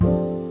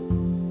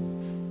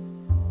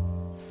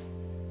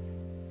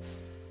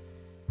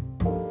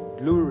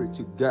Glory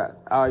to God.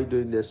 How are you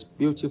doing this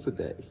beautiful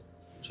day?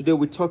 Today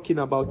we're talking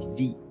about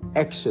the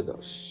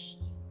Exodus.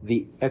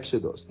 The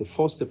Exodus, the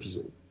first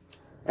episode.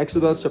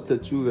 Exodus chapter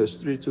 2 verse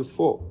 3 to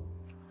 4.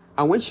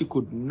 And when she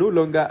could no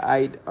longer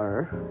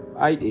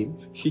hide him,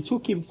 she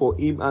took him for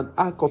him an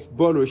ark of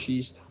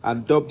bulrushes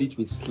and daubed it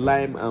with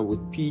slime and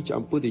with pitch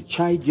and put a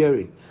child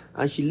therein.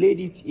 And she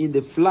laid it in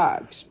the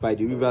flags by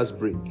the river's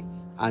brink.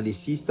 And his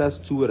sisters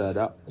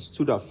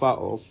stood afar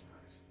off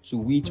to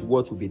wit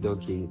what would be done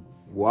to him.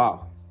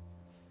 Wow.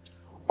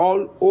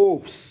 All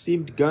hopes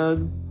seemed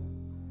gone.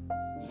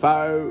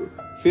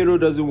 Pharaoh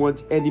doesn't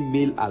want any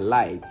male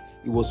alive.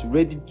 He was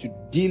ready to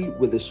deal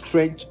with the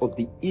strength of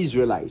the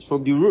Israelites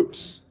from the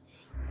roots.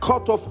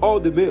 Cut off all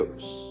the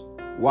males.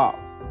 Wow.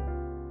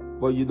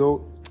 But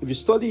if you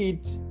study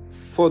it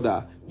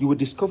further, you will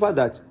discover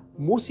that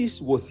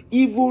Moses was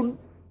even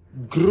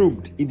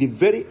groomed in the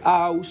very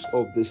house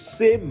of the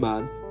same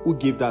man who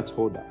gave that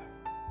order.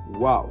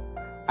 Wow.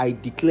 I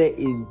declare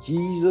in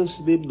Jesus'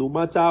 name, no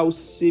matter how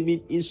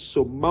seeming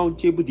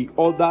insurmountable the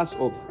orders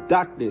of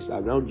darkness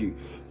around you,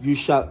 you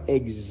shall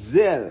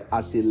excel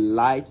as a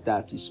light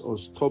that is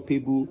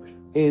unstoppable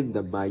in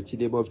the mighty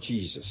name of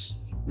Jesus.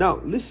 Now,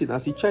 listen,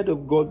 as a child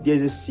of God, there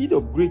is a seed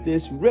of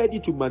greatness ready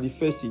to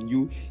manifest in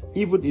you,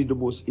 even in the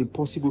most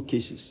impossible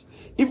cases.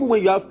 Even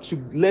when you have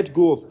to let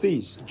go of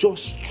things,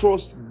 just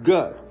trust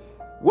God.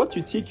 What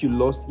you think you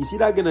lost is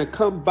either going to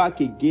come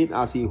back again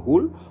as a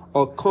whole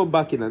or come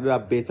back in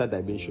another better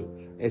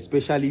dimension,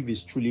 especially if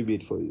it's truly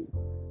made for you.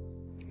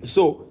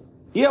 So,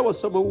 here was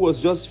someone who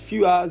was just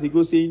few hours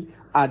ago saying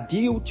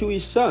adieu to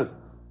his son,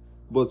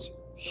 but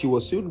she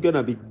was soon going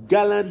to be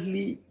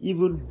gallantly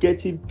even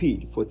getting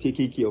paid for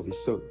taking care of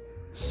his son.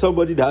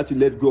 Somebody that had to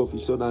let go of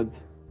his son and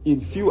in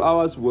few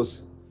hours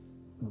was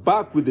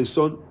back with the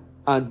son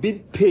and being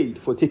paid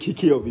for taking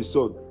care of his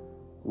son.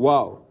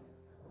 Wow.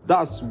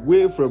 That's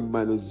way from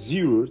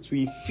 -0 to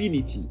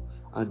infinity.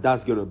 And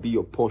that's going to be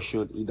your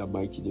portion in the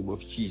mighty name of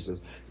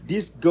Jesus.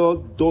 This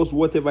God does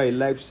whatever he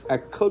likes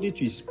according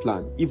to his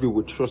plan, if we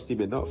would trust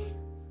him enough.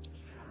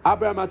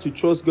 Abraham had to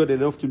trust God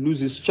enough to lose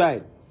his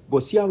child.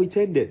 But see how it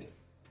ended.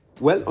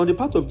 Well, on the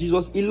part of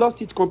Jesus, he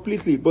lost it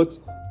completely. But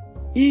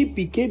he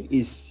became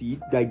a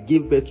seed that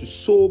gave birth to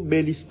so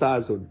many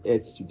stars on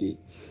earth today.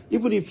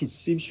 Even if it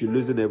seems you're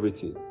losing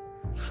everything,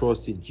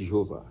 trust in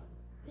Jehovah.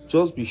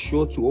 Just be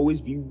sure to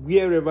always be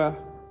wherever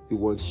he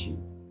wants you.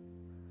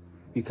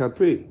 You can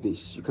pray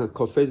this. You can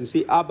confess and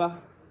say, Abba,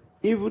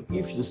 even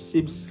if you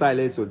seem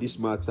silent on this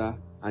matter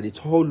and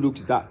it all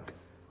looks dark,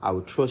 I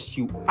will trust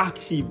you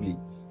actively,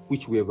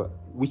 whichever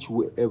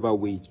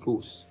way it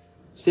goes.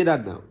 Say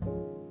that now.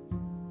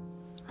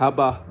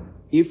 Abba,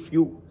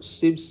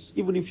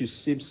 even if you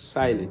seem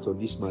silent on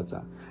this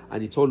matter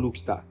and it all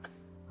looks dark,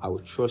 I will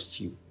trust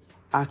you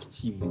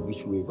actively,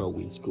 whichever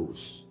way it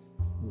goes.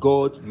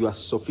 God, you are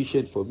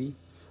sufficient for me.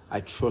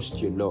 I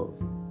trust your love.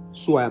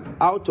 So I am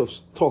out of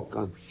stock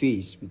and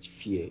faced with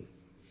fear.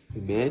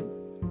 Amen.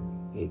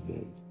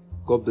 Amen.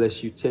 God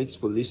bless you. Thanks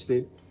for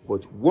listening.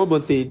 But one more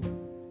thing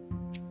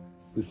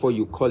before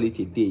you call it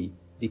a day.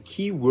 The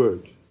key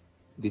word,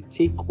 the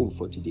take home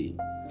for today.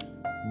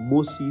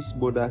 Moses'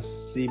 mother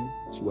seemed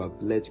to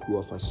have let go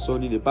of her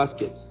son in a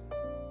basket,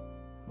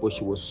 but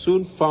she was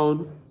soon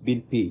found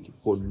being paid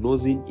for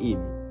nursing him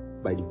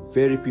by the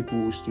very people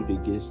who stood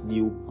against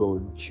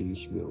newborn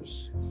Jewish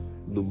males.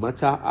 No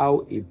matter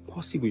how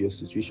impossible your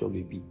situation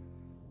may be,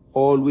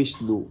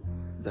 always know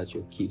that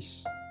your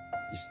case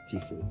is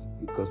different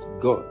because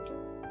God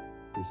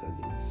is on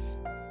it.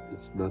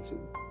 It's nothing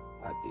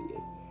at the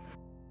end.